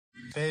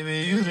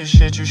Baby, you the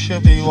shit, you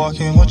should be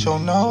walking with your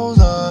nose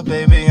up.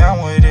 Baby,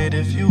 I'm with it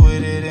if you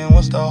with it, and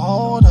what's the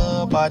hold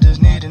up? I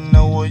just need to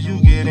know what you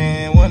get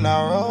in when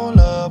I roll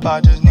up.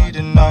 I just need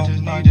to know,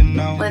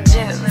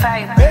 Legit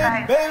fight.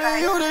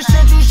 Baby, you the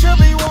shit, you should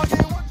be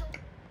walking with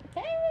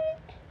your... Hey,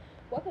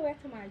 welcome back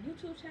to my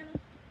YouTube channel.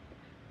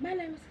 My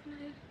name is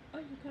Kanaya, or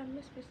you call me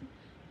Miss Busy,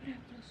 but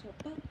I'm also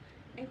both.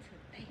 And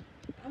today,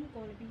 I'm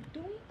going to be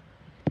doing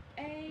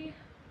a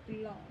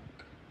vlog.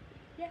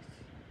 Yes,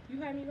 you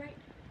heard me right,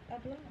 a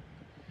vlog.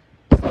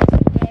 So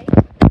today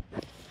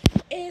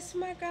is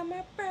my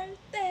grandma's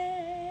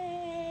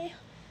birthday.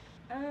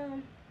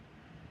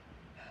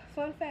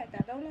 Fun fact,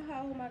 I don't know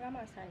how old my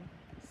grandma's turning.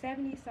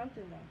 70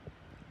 something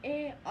though.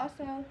 And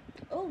also,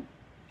 oh,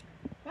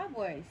 my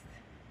voice.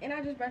 And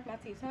I just brushed my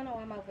teeth, so I don't know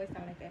why my voice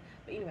sounds like that.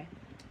 But anyway,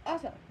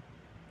 also,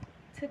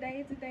 today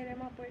is the day that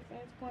my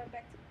boyfriend is going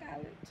back to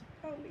college.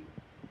 Holy.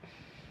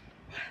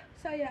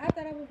 So yeah, I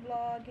thought I would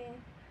vlog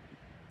and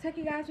take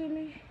you guys with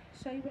me,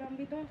 show you what I'm gonna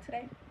be doing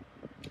today.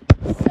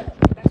 So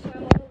that's why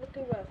I'm all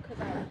looking rough, because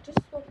I just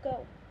woke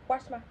up,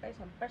 washed my face,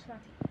 and brushed my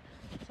teeth.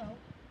 So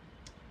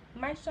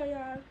might show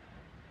y'all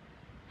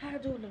how to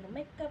do a little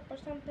makeup or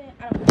something.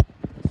 I don't know.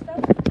 So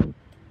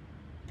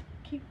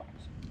keep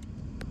watching.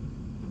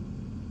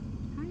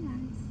 Hi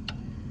guys.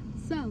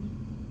 So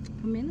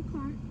I'm in the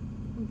car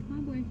with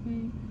my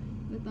boyfriend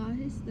with all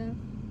his stuff.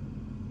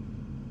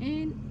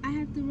 And I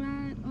have to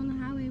ride on the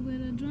highway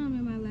with a drum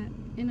in my lap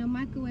and a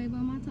microwave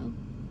on my toe.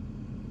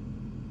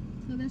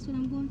 So that's what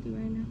I'm going through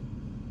right now.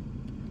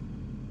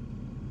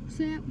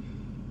 So yeah,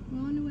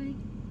 we're on the way to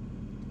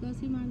go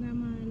see my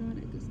grandma and all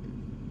that good stuff.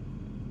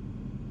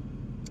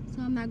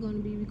 So I'm not going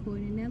to be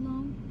recording that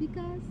long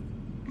because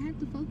I have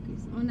to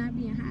focus on not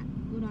being hot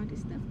with all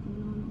this stuff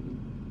going on over here.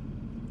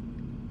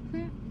 So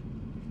yeah,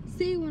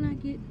 see you when I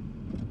get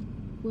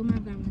with my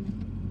grandma now.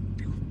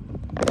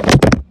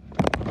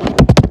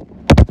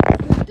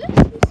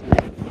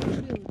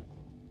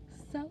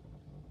 So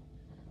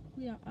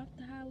we are off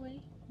the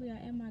highway. We are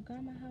at my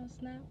grandma's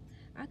house now.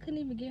 I couldn't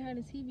even get her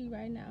the TV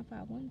right now if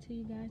I wanted to,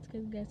 you guys,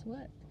 because guess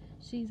what?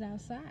 She's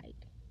outside,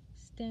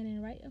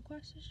 standing right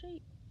across the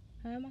street.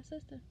 Her and my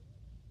sister.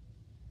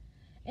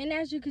 And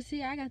as you can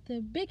see, I got the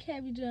big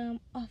heavy drum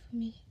off of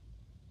me.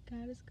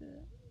 God is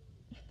good.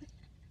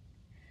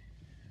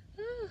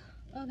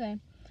 Okay,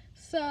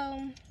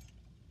 so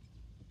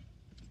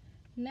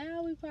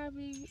now we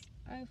probably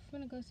are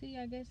finna go see,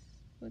 I guess,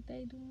 what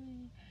they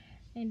doing.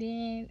 And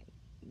then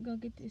go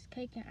get this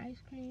cake and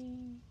ice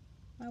cream.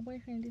 My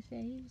boyfriend just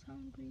said he was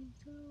hungry,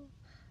 so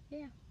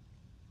yeah.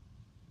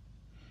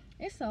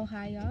 It's so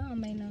hot, y'all. It don't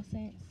make no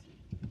sense.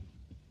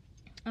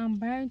 I'm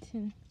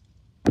burning.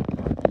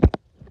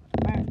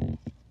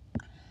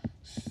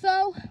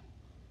 So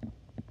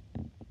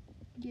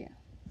yeah.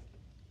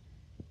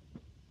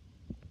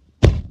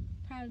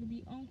 Probably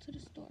be on to the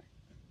store.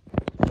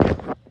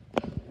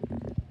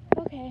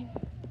 Okay.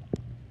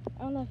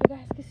 I don't know if you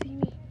guys can see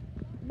me,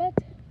 but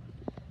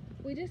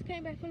we just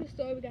came back from the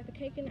store. We got the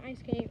cake and the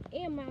ice cream,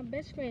 and my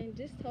best friend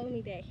just told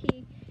me that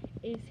he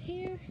is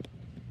here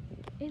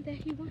and that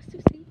he wants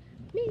to see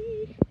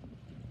me.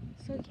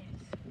 So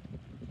yes,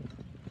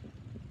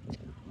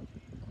 going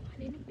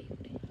in the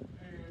building.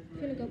 I'm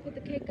gonna go put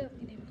the cake up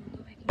and then we're gonna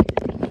go back and get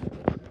the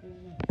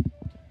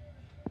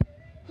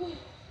cake.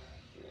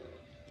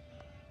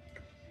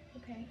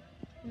 Okay,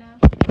 now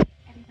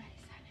everybody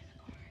sign in the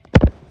card.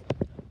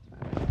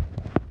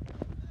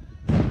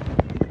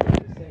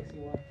 Sexy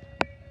one.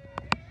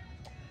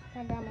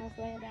 My grandma's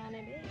laying down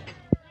in bed.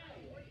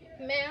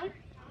 Ma'am,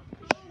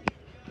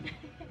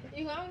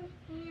 you hungry?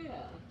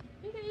 Yeah.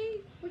 You can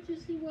eat. What you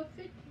see? What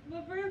fix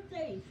my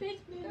birthday?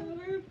 Fix me my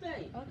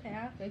birthday. Okay,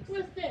 I'll fix it.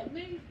 What's that,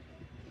 me?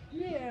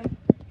 Yeah.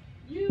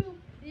 You?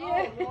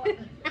 Yeah. Oh, Lord.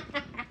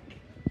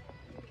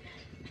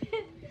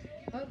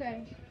 Okay.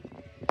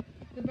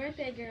 The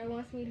birthday girl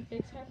wants me to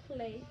fix her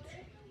plate.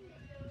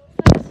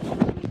 So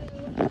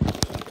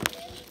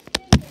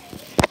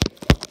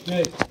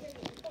Hey.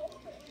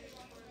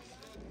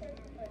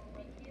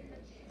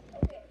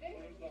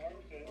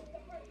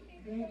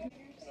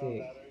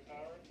 Sick.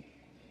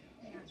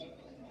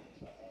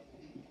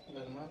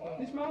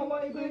 It's my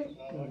Hawaii bag.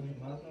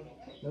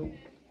 Nope.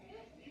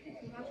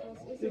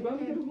 Did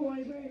Bobby get a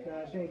Hawaii bag?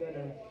 Nah, she ain't got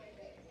none.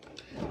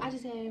 I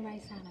just had everybody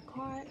sign a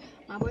card.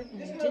 My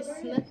boyfriend just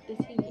snuck the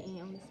TV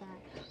in on the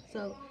side.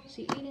 So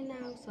she eating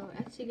now. So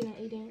after she get done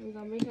eating, we're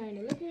gonna bring her in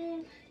the living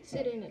room,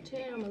 sit her in a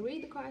chair. I'm gonna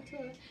read the card to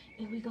her,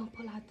 and we're gonna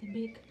pull out the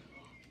big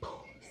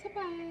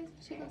surprise.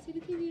 She gonna see the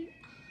TV.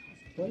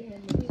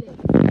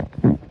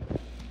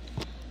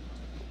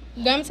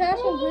 Gum tap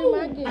and bring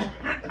my gift.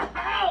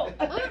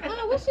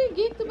 What she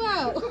geeked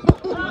about?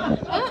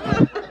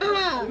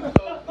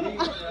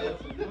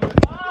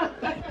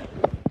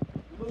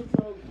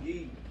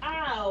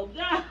 Ow,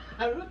 God.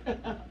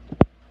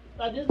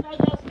 I just got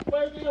some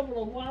first envelope a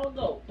while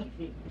ago.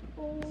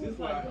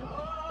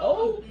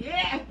 Oh,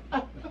 yeah.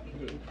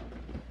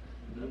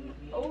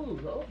 Oh,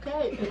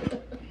 okay.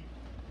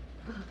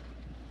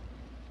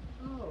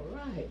 All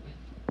right.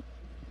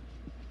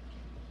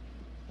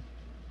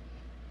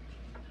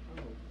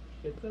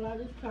 It fell out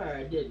his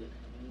car, didn't it?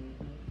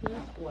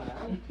 That's why.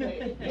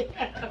 Okay.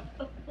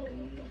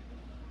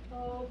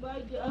 Oh my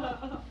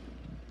God.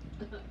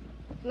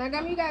 Now,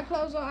 Grandma, you gotta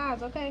close your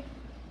eyes, okay?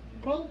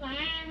 Close my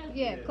eyes.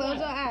 Yeah, close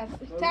your eyes.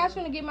 Tash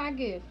gonna get my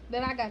gift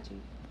that I got you.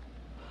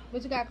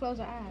 But you gotta close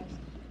your eyes.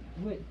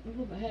 Wait, you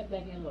put my hat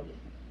back in a little bit.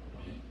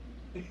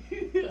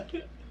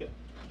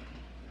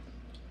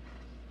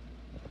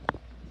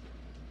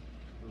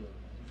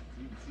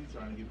 She's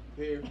trying to get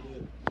prepared for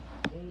it.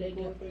 They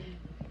can't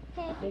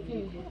hear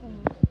you.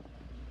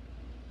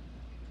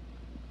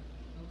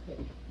 Okay.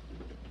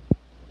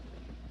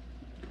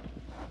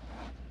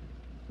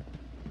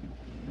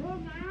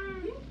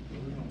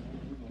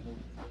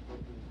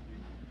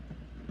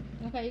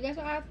 Okay, you got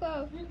your eyes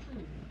closed?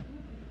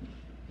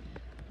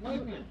 Wait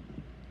a minute.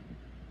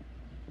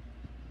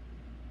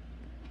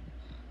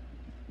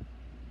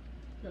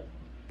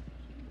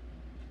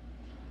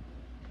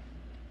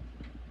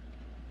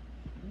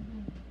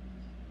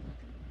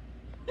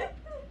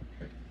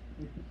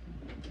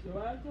 Your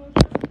eyes closed?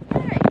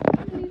 Alright, I'm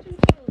gonna need you to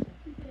close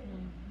them.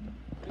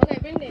 Okay,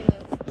 bring that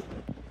up.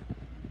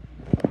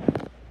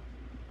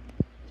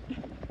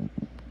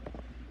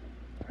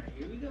 Alright,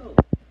 here we go.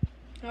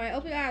 Alright,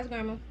 open your eyes,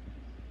 Grandma.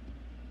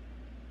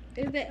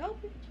 Is that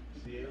open?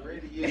 She ain't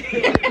ready yet.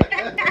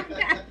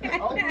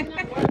 Open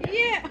that way.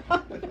 Yeah.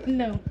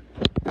 No.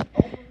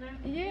 Open now.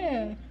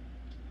 Yeah.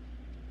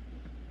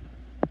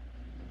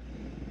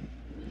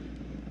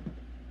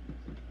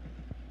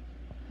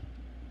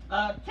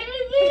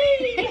 TV!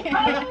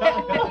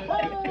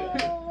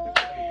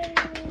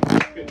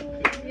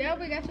 Yeah,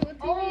 we got you a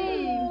TV.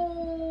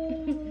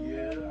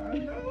 Yeah, I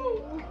know.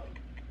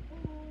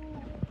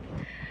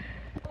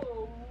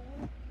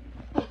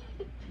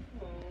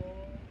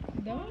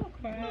 Don't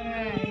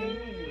cry.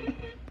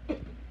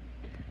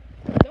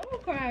 Don't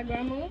cry,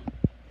 Grandma.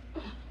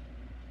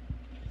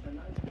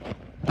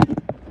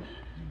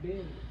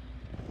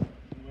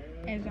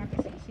 As y'all can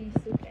see, she's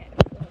super happy.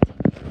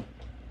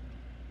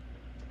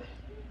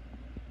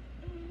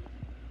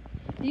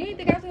 You ain't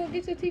think I was gonna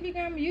get you a TV,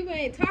 Grandma? You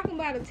been talking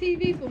about a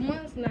TV for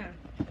months now.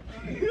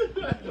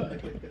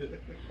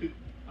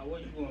 Where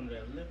you going to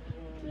that living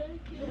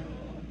room?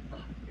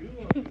 You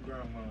want to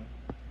grandma?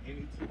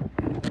 Anytime.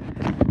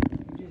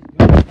 Just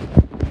go.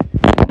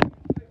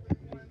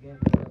 Just get it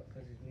up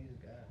because his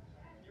music out.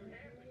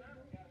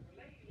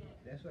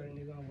 That's what a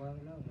nigga gonna want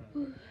to know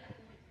now.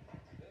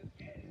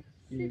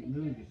 Yeah,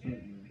 music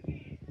something.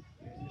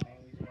 That's the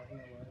main reason why he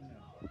don't want to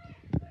know.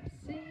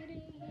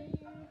 Sitting here.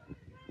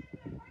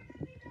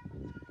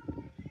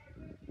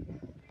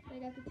 They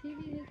got the TV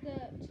hooked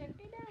up. Check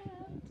it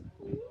out.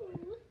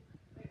 Ooh.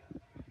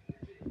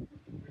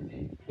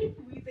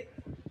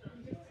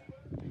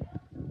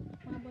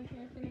 My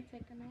boyfriend finna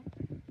take a nap.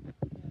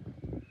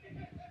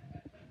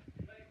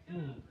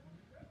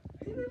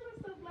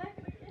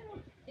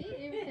 Eat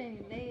everything.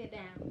 Lay it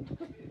down.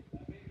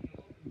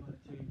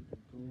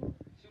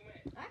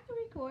 I can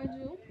record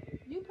you.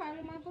 You part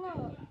of my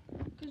vlog.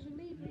 Cause you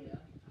leave it.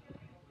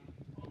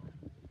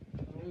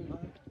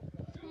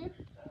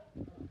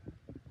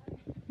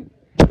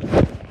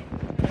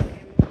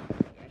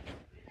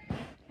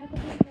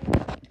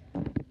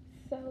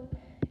 So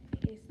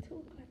it's 2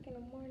 o'clock in the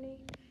morning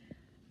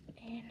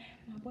and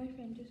my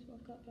boyfriend just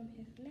woke up from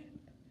his nap.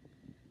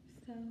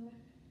 So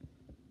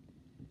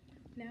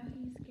now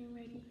he's getting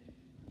ready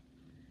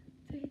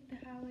to hit the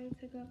highway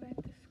to go back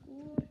to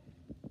school.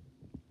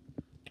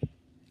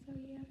 So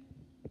yeah.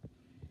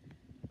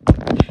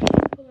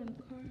 He's pulling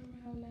the car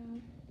around now.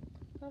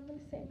 So I'm gonna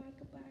say my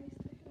goodbyes.